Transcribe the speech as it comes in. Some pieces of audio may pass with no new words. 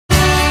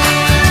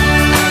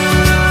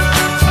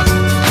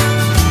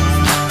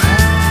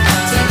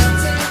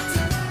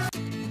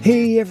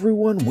Hey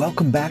everyone,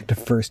 welcome back to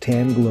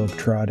Firsthand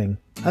Globetrotting.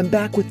 I'm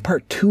back with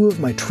part 2 of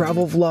my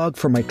travel vlog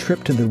for my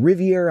trip to the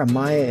Riviera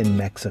Maya in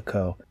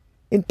Mexico.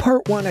 In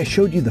part 1 I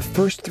showed you the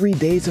first 3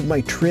 days of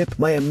my trip,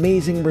 my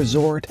amazing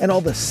resort, and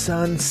all the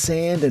sun,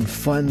 sand, and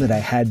fun that I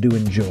had to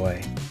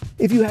enjoy.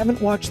 If you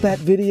haven't watched that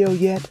video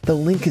yet, the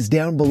link is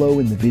down below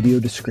in the video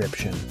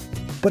description.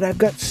 But I've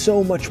got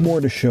so much more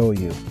to show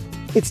you.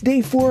 It's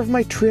day 4 of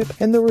my trip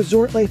and the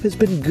resort life has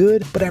been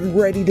good, but I'm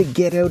ready to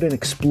get out and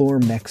explore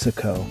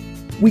Mexico.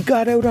 We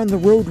got out on the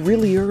road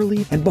really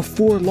early, and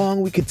before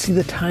long we could see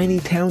the tiny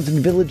towns and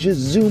villages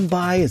zoom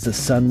by as the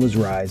sun was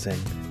rising.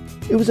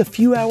 It was a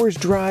few hours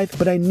drive,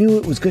 but I knew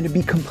it was going to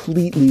be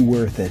completely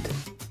worth it.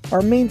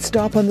 Our main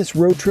stop on this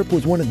road trip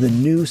was one of the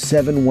new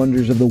 7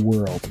 wonders of the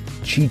world,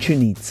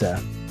 Chichen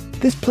Itza.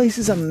 This place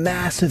is a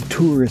massive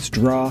tourist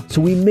draw,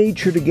 so we made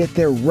sure to get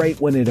there right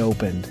when it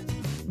opened.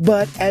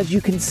 But as you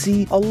can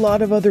see, a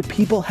lot of other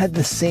people had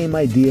the same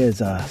idea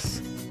as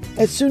us.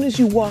 As soon as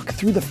you walk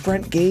through the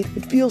front gate,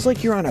 it feels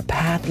like you're on a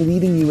path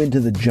leading you into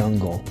the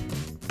jungle.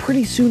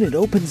 Pretty soon it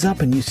opens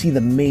up and you see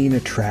the main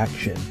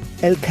attraction,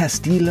 El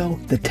Castillo,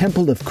 the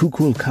Temple of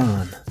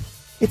Kukulcan.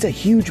 It's a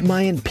huge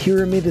Mayan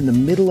pyramid in the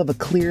middle of a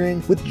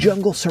clearing with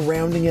jungle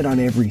surrounding it on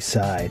every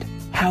side.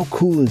 How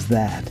cool is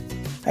that?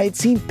 I had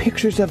seen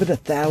pictures of it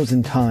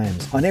 1,000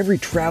 times on every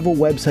travel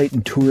website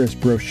and tourist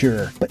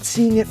brochure, but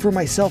seeing it for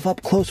myself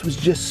up close was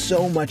just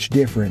so much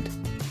different.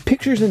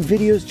 Pictures and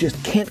videos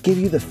just can't give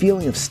you the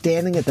feeling of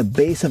standing at the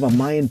base of a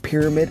Mayan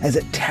pyramid as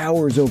it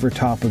towers over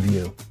top of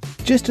you.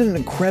 Just an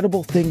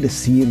incredible thing to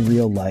see in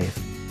real life.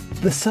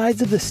 The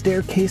sides of the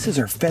staircases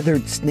are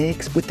feathered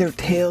snakes with their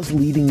tails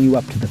leading you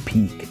up to the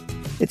peak.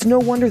 It's no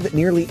wonder that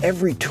nearly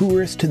every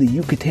tourist to the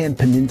Yucatan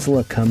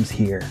peninsula comes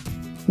here.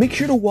 Make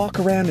sure to walk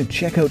around and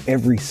check out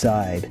every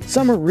side.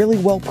 Some are really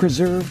well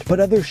preserved, but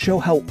others show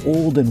how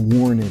old and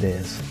worn it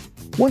is.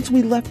 Once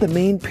we left the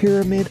main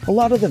pyramid, a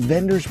lot of the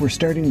vendors were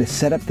starting to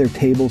set up their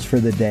tables for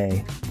the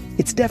day.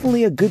 It's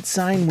definitely a good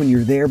sign when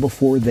you're there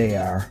before they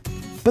are.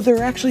 But there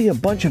are actually a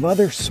bunch of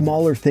other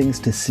smaller things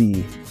to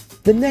see.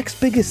 The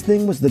next biggest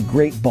thing was the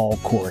Great Ball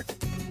Court.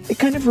 It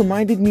kind of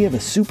reminded me of a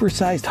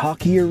supersized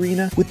hockey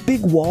arena with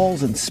big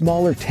walls and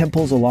smaller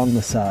temples along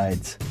the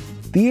sides.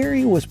 The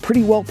area was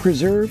pretty well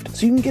preserved,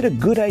 so you can get a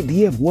good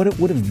idea of what it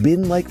would have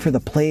been like for the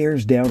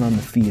players down on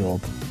the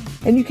field.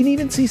 And you can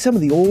even see some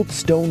of the old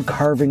stone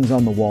carvings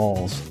on the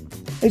walls.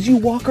 As you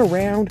walk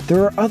around,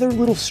 there are other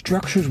little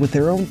structures with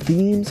their own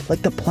themes,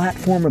 like the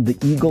platform of the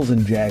Eagles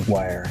and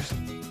Jaguars.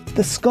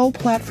 The skull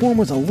platform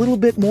was a little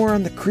bit more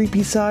on the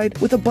creepy side,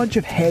 with a bunch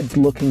of heads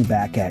looking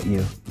back at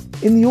you.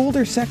 In the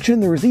older section,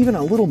 there was even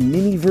a little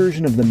mini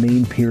version of the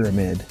main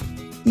pyramid.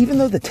 Even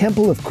though the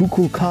Temple of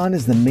Kukulcan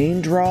is the main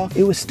draw,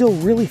 it was still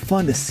really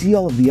fun to see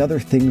all of the other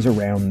things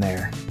around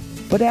there.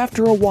 But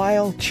after a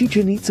while,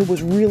 Chichen Itza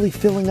was really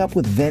filling up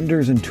with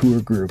vendors and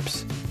tour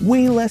groups.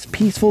 Way less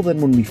peaceful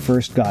than when we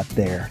first got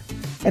there.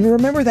 And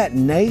remember that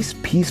nice,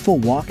 peaceful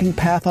walking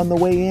path on the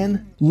way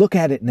in? Look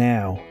at it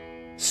now.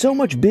 So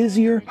much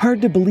busier,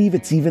 hard to believe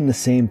it's even the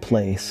same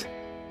place.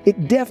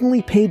 It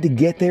definitely paid to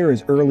get there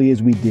as early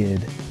as we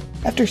did.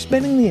 After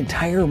spending the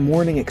entire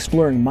morning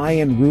exploring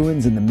Mayan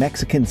ruins in the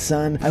Mexican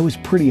sun, I was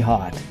pretty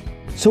hot.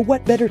 So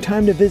what better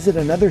time to visit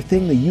another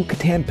thing the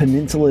Yucatan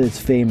Peninsula is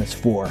famous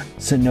for,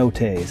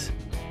 cenotes.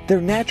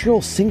 They're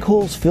natural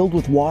sinkholes filled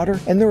with water,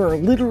 and there are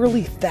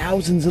literally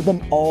thousands of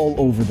them all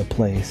over the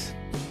place.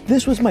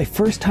 This was my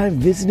first time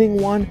visiting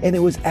one, and it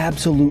was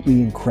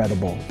absolutely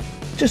incredible.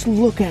 Just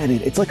look at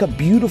it, it's like a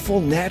beautiful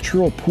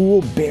natural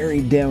pool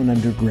buried down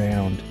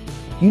underground.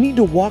 You need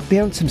to walk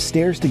down some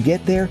stairs to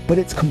get there, but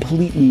it's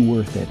completely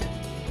worth it.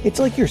 It's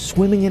like you're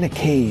swimming in a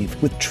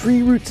cave, with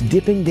tree roots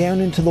dipping down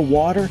into the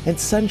water and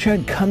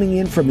sunshine coming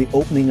in from the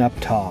opening up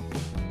top.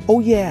 Oh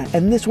yeah,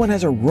 and this one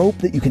has a rope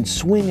that you can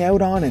swing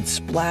out on and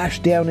splash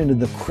down into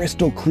the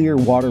crystal clear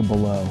water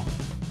below.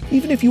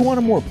 Even if you want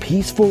a more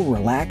peaceful,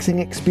 relaxing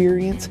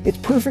experience, it's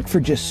perfect for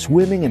just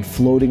swimming and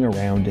floating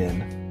around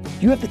in.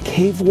 You have the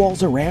cave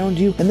walls around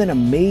you, and then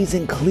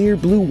amazing clear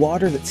blue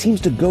water that seems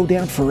to go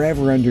down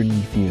forever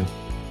underneath you.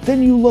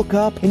 Then you look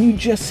up and you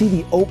just see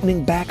the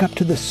opening back up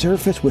to the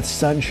surface with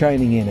sun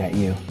shining in at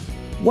you.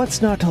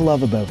 What's not to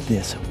love about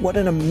this? What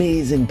an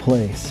amazing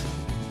place.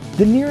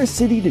 The nearest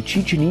city to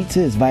Chichen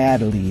Itza is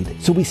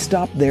Valladolid, so we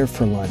stopped there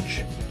for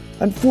lunch.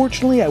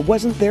 Unfortunately, I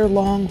wasn't there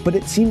long, but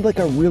it seemed like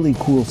a really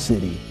cool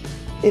city.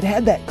 It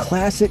had that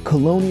classic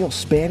colonial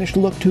Spanish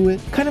look to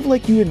it, kind of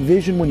like you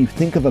envision when you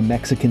think of a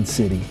Mexican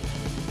city.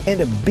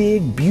 And a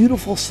big,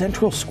 beautiful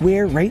central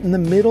square right in the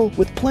middle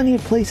with plenty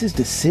of places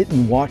to sit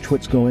and watch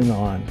what's going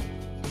on.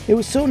 It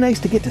was so nice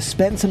to get to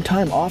spend some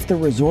time off the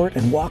resort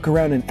and walk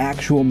around an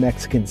actual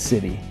Mexican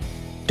city.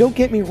 Don't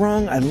get me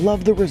wrong, I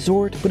love the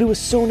resort, but it was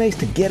so nice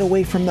to get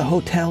away from the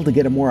hotel to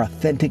get a more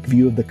authentic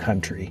view of the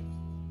country.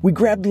 We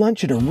grabbed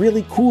lunch at a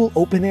really cool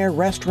open-air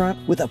restaurant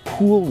with a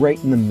pool right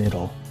in the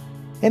middle.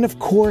 And of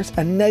course,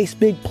 a nice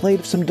big plate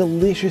of some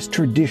delicious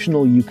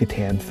traditional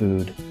Yucatan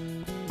food.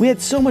 We had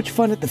so much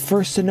fun at the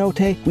first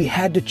cenote, we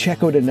had to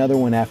check out another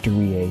one after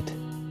we ate.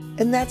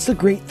 And that's the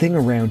great thing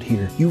around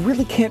here. You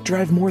really can't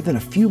drive more than a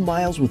few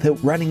miles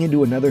without running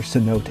into another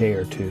cenote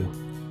or two.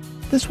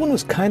 This one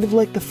was kind of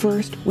like the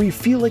first, where you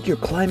feel like you're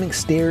climbing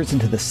stairs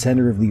into the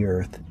center of the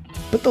earth.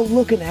 But the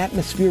look and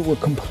atmosphere were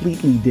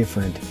completely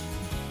different.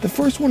 The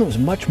first one was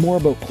much more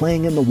about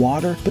playing in the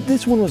water, but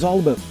this one was all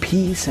about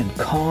peace and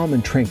calm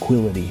and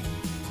tranquility.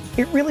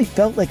 It really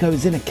felt like I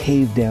was in a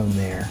cave down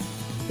there.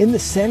 In the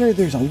center,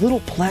 there's a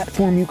little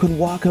platform you can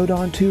walk out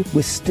onto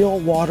with still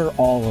water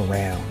all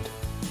around.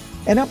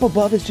 And up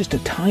above is just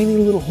a tiny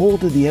little hole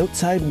to the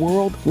outside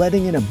world,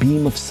 letting in a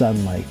beam of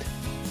sunlight.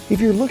 If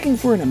you're looking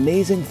for an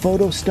amazing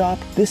photo stop,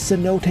 this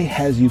cenote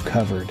has you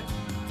covered.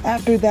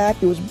 After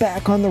that, it was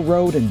back on the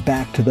road and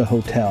back to the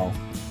hotel.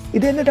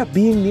 It ended up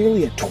being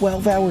nearly a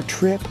 12-hour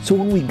trip, so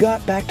when we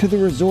got back to the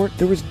resort,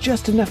 there was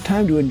just enough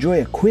time to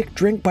enjoy a quick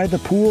drink by the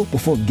pool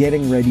before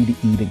getting ready to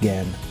eat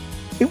again.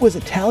 It was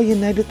Italian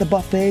night at the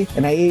buffet,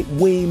 and I ate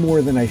way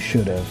more than I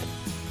should have.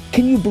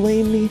 Can you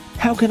blame me?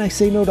 How can I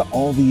say no to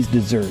all these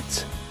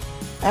desserts?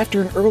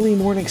 After an early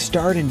morning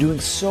start and doing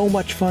so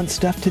much fun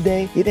stuff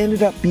today, it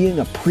ended up being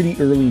a pretty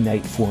early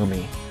night for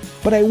me.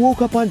 But I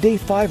woke up on day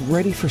 5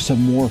 ready for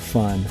some more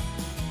fun.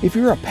 If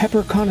you're a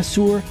pepper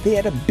connoisseur, they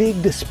had a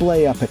big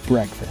display up at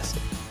breakfast.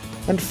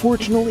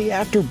 Unfortunately,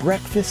 after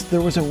breakfast,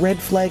 there was a red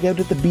flag out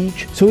at the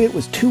beach, so it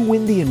was too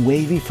windy and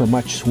wavy for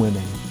much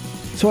swimming.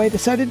 So I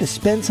decided to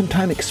spend some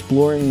time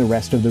exploring the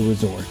rest of the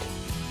resort.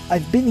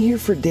 I've been here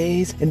for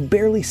days and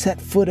barely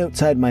set foot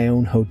outside my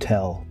own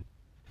hotel.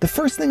 The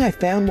first thing I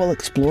found while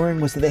exploring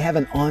was that they have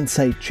an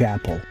on-site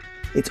chapel.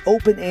 It's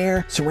open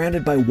air,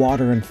 surrounded by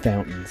water and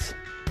fountains.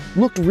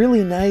 Looked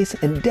really nice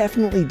and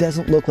definitely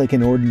doesn't look like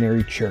an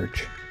ordinary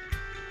church.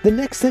 The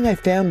next thing I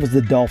found was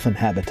the dolphin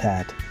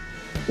habitat.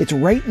 It's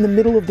right in the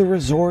middle of the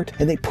resort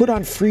and they put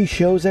on free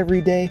shows every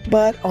day,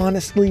 but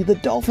honestly, the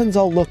dolphins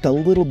all looked a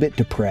little bit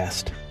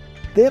depressed.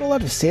 They had a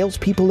lot of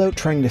salespeople out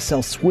trying to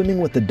sell swimming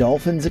with the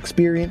dolphins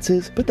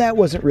experiences, but that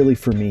wasn't really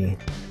for me.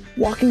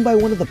 Walking by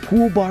one of the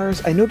pool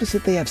bars, I noticed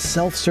that they have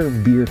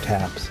self-serve beer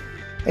taps.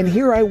 And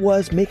here I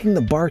was making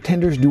the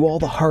bartenders do all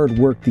the hard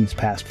work these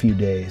past few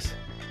days.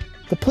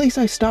 The place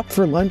I stopped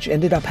for lunch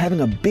ended up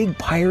having a big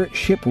pirate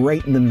ship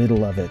right in the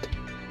middle of it.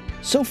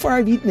 So far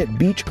I've eaten at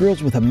Beach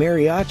Girls with a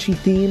mariachi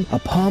theme, a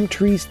palm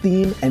trees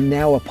theme, and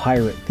now a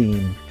pirate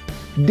theme.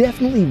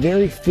 Definitely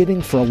very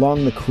fitting for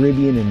along the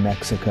Caribbean in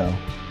Mexico.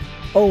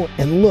 Oh,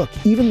 and look,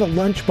 even the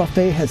lunch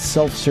buffet has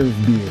self-serve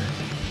beer.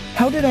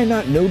 How did I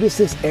not notice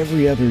this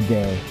every other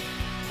day?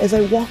 As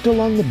I walked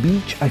along the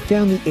beach, I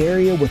found the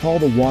area with all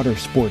the water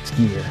sports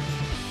gear.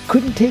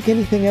 Couldn't take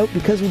anything out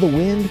because of the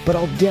wind, but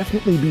I'll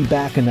definitely be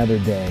back another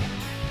day.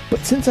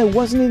 But since I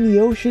wasn't in the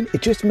ocean,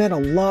 it just meant a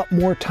lot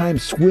more time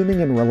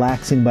swimming and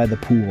relaxing by the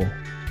pool.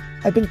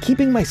 I've been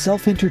keeping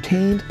myself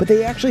entertained, but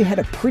they actually had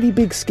a pretty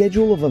big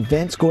schedule of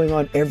events going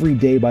on every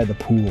day by the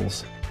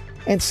pools.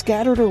 And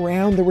scattered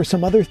around, there were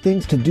some other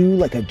things to do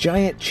like a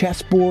giant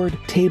chessboard,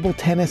 table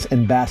tennis,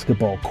 and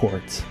basketball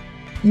courts.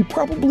 You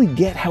probably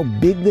get how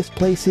big this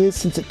place is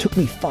since it took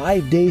me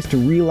 5 days to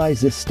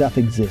realize this stuff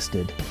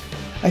existed.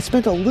 I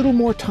spent a little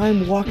more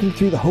time walking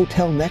through the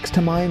hotel next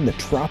to mine, the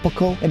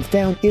Tropical, and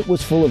found it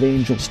was full of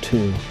angels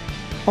too.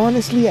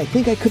 Honestly, I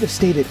think I could have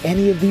stayed at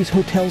any of these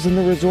hotels in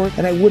the resort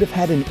and I would have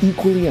had an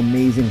equally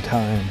amazing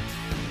time.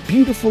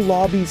 Beautiful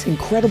lobbies,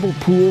 incredible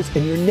pools,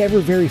 and you're never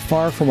very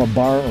far from a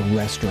bar or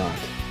restaurant.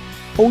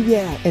 Oh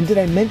yeah, and did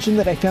I mention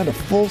that I found a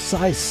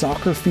full-size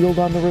soccer field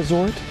on the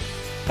resort?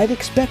 I'd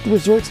expect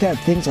resorts to have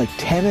things like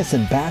tennis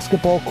and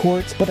basketball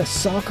courts, but a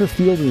soccer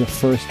field is a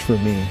first for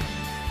me.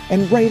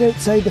 And right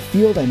outside the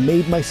field, I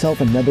made myself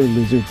another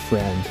lizard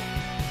friend.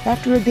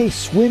 After a day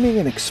swimming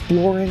and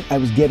exploring, I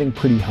was getting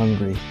pretty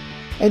hungry.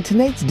 And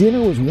tonight's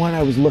dinner was one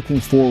I was looking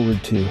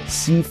forward to,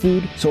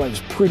 seafood, so I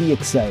was pretty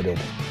excited.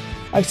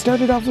 I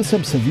started off with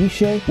some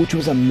ceviche, which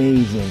was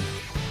amazing.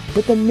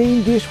 But the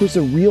main dish was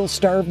the real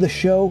star of the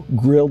show,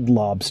 grilled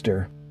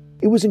lobster.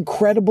 It was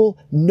incredible,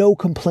 no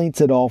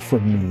complaints at all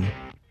from me.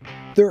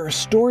 There are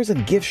stores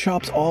and gift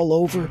shops all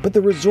over, but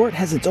the resort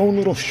has its own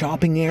little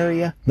shopping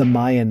area, the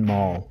Mayan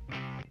Mall.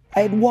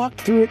 I had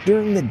walked through it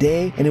during the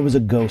day and it was a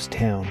ghost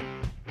town.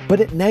 But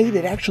at night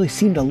it actually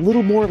seemed a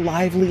little more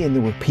lively and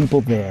there were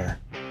people there.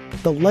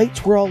 The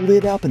lights were all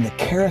lit up and the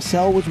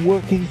carousel was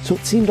working, so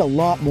it seemed a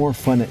lot more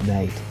fun at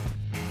night.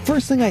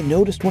 First thing I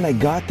noticed when I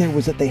got there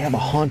was that they have a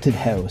haunted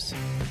house.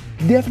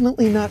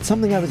 Definitely not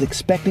something I was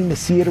expecting to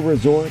see at a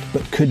resort,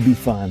 but could be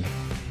fun.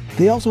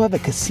 They also have a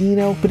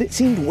casino, but it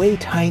seemed way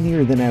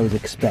tinier than I was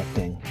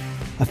expecting.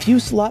 A few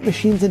slot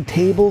machines and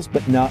tables,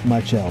 but not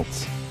much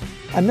else.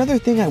 Another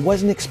thing I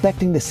wasn't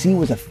expecting to see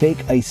was a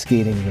fake ice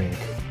skating rink.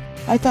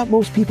 I thought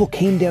most people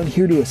came down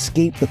here to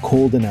escape the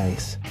cold and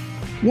ice.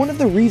 One of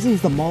the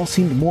reasons the mall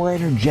seemed more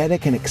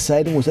energetic and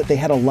exciting was that they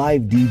had a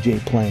live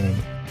DJ playing.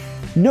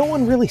 No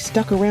one really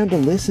stuck around to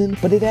listen,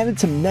 but it added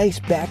some nice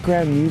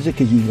background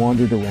music as you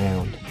wandered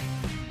around.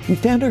 We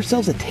found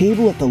ourselves a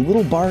table at the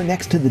little bar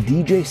next to the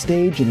DJ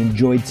stage and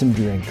enjoyed some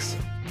drinks.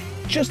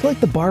 Just like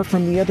the bar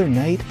from the other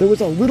night, there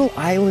was a little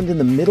island in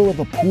the middle of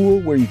a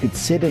pool where you could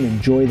sit and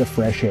enjoy the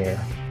fresh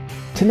air.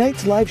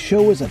 Tonight's live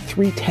show was a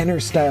 3-tenor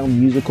style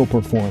musical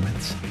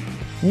performance.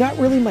 Not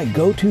really my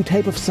go-to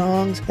type of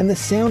songs, and the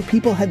sound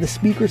people had the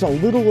speakers a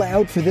little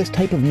loud for this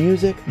type of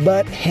music,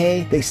 but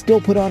hey, they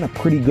still put on a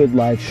pretty good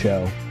live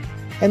show.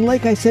 And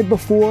like I said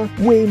before,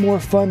 way more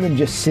fun than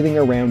just sitting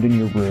around in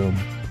your room.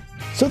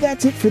 So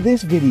that's it for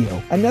this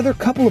video, another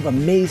couple of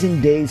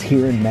amazing days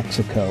here in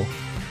Mexico.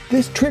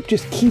 This trip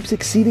just keeps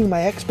exceeding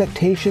my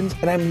expectations,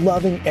 and I'm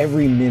loving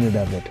every minute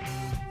of it.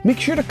 Make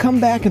sure to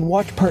come back and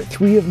watch part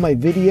 3 of my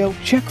video,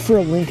 check for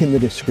a link in the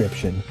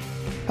description.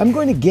 I'm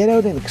going to get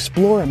out and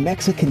explore a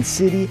Mexican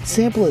city,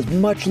 sample as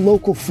much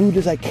local food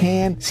as I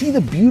can, see the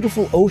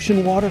beautiful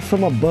ocean water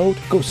from a boat,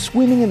 go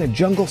swimming in a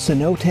jungle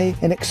cenote,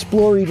 and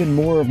explore even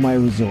more of my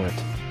resort.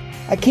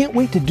 I can't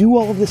wait to do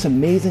all of this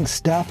amazing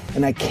stuff,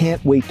 and I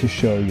can't wait to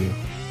show you.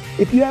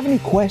 If you have any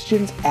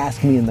questions,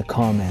 ask me in the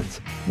comments.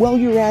 While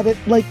you're at it,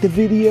 like the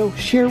video,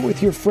 share it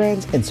with your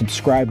friends, and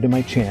subscribe to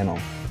my channel.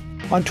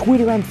 On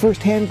Twitter, I'm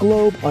Firsthand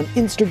Globe. On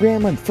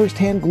Instagram, I'm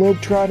Firsthand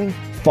Globetrotting.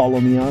 Follow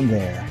me on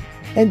there.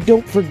 And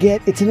don't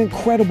forget, it's an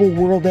incredible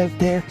world out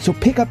there, so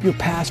pick up your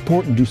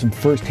passport and do some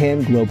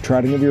firsthand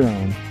globetrotting of your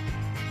own.